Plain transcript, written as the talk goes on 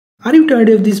Are you tired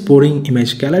of this boring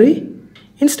image gallery?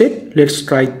 Instead, let's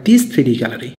try this 3D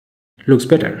gallery. Looks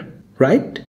better,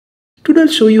 right? Today I'll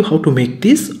show you how to make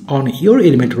this on your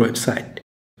Elementor website.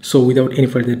 So without any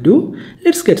further ado,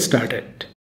 let's get started.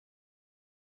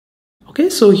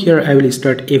 Okay, so here I will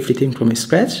start everything from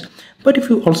scratch. But if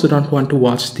you also don't want to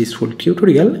watch this full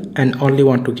tutorial and only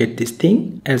want to get this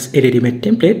thing as a ready-made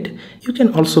template, you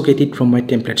can also get it from my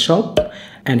template shop.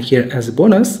 And here as a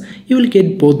bonus, you will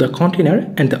get both the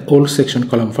container and the old section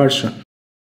column version.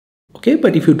 Okay,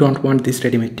 but if you don't want this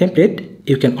ready-made template,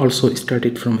 you can also start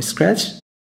it from scratch.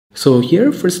 So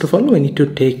here, first of all, we need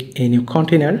to take a new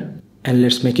container and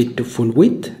let's make it to full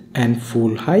width and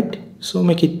full height. So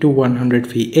make it to 100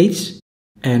 VH.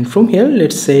 And from here,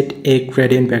 let's set a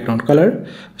gradient background color.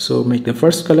 So make the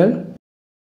first color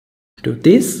to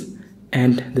this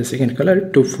and the second color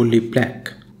to fully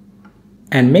black.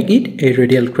 And make it a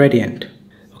radial gradient.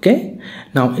 Okay,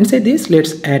 now inside this,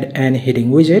 let's add an heading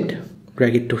widget.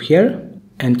 Drag it to here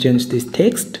and change this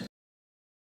text,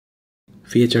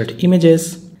 featured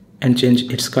images, and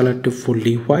change its color to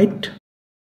fully white.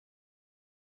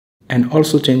 And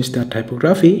also change the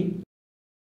typography.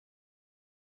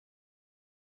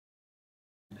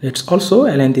 Let's also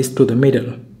align this to the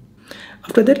middle.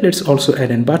 After that, let's also add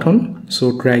a button.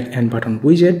 So drag and button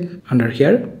widget under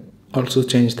here. Also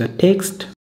change the text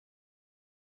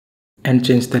and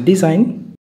change the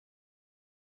design.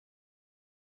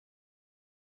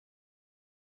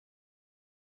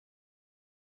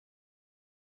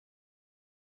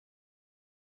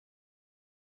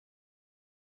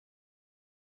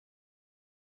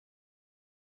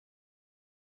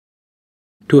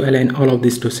 To align all of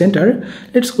this to center,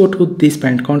 let's go to this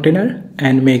parent container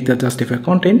and make the justify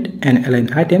content and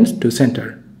align items to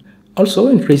center. Also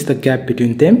increase the gap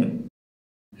between them.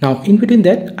 Now in between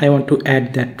that, I want to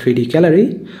add that 3D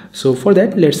gallery. So for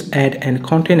that, let's add a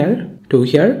container to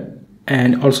here.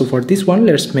 And also for this one,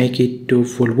 let's make it to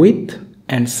full width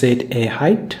and set a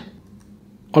height.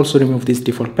 Also remove this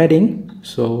default padding.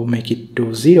 So make it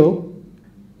to 0.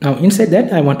 Now inside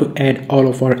that, I want to add all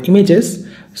of our images.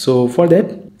 So for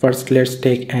that, first let's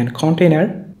take a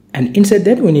container and inside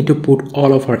that we need to put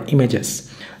all of our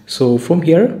images. So from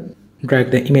here,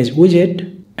 drag the image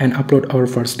widget and upload our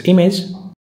first image.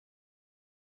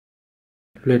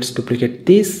 Let's duplicate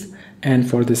this, and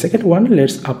for the second one,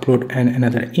 let's upload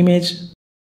another image.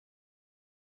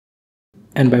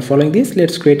 And by following this,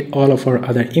 let's create all of our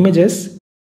other images.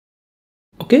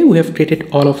 Okay, we have created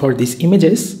all of these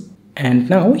images. And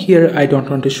now here I don't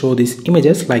want to show these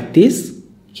images like this.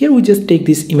 Here we just take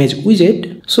this image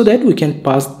widget so that we can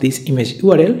pass this image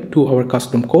URL to our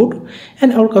custom code,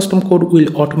 and our custom code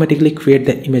will automatically create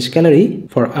the image gallery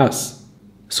for us.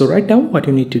 So right now what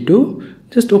you need to do,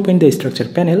 just open the structure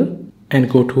panel and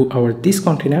go to our this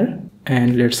container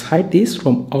and let's hide this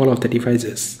from all of the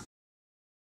devices.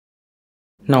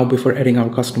 Now before adding our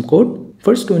custom code,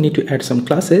 first we need to add some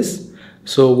classes.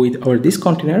 So with our this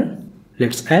container,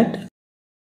 let's add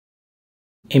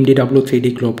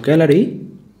MDW3D globe gallery.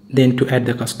 Then to add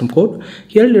the custom code,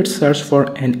 here let's search for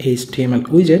an HTML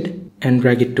widget and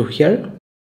drag it to here,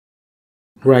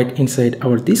 right inside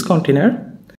our this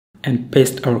container, and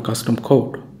paste our custom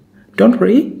code. Don't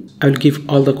worry, I will give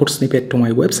all the code snippet to my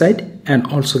website and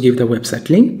also give the website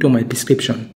link to my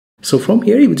description. So from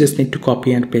here you just need to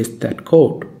copy and paste that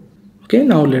code. Okay,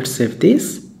 now let's save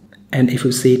this, and if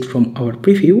you see it from our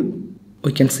preview,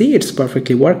 we can see it's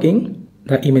perfectly working.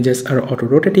 The images are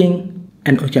auto-rotating.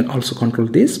 And we can also control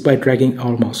this by dragging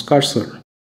our mouse cursor.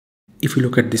 If you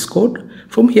look at this code,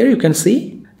 from here you can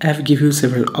see I have given you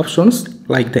several options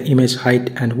like the image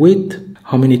height and width,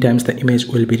 how many times the image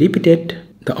will be repeated,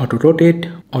 the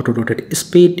auto-rotate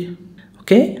speed.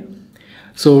 Okay,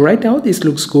 so right now this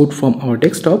looks good from our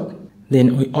desktop.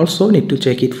 Then we also need to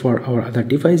check it for our other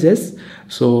devices.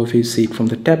 So if you see it from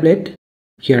the tablet,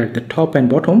 here at the top and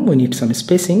bottom we need some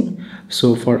spacing.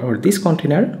 So for our this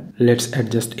container, let's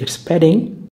adjust its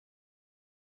padding.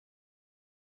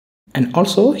 And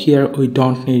also here we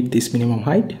don't need this minimum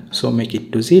height, so make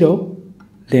it to 0.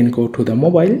 Then go to the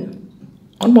mobile.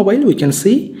 On mobile we can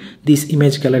see this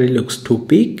image gallery looks too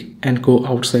big and go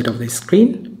outside of the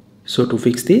screen. So to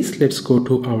fix this, let's go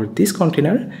to our this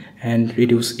container and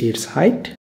reduce its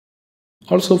height.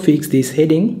 Also fix this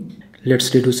heading.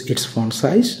 Let's reduce its font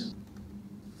size.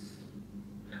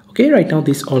 Okay, right now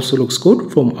this also looks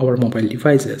good from our mobile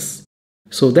devices.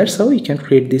 So that's how you can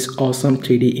create this awesome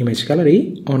 3D image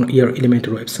gallery on your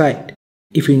Elementor website.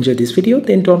 If you enjoyed this video,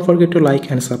 then don't forget to like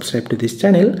and subscribe to this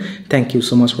channel. Thank you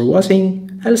so much for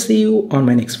watching. I'll see you on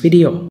my next video.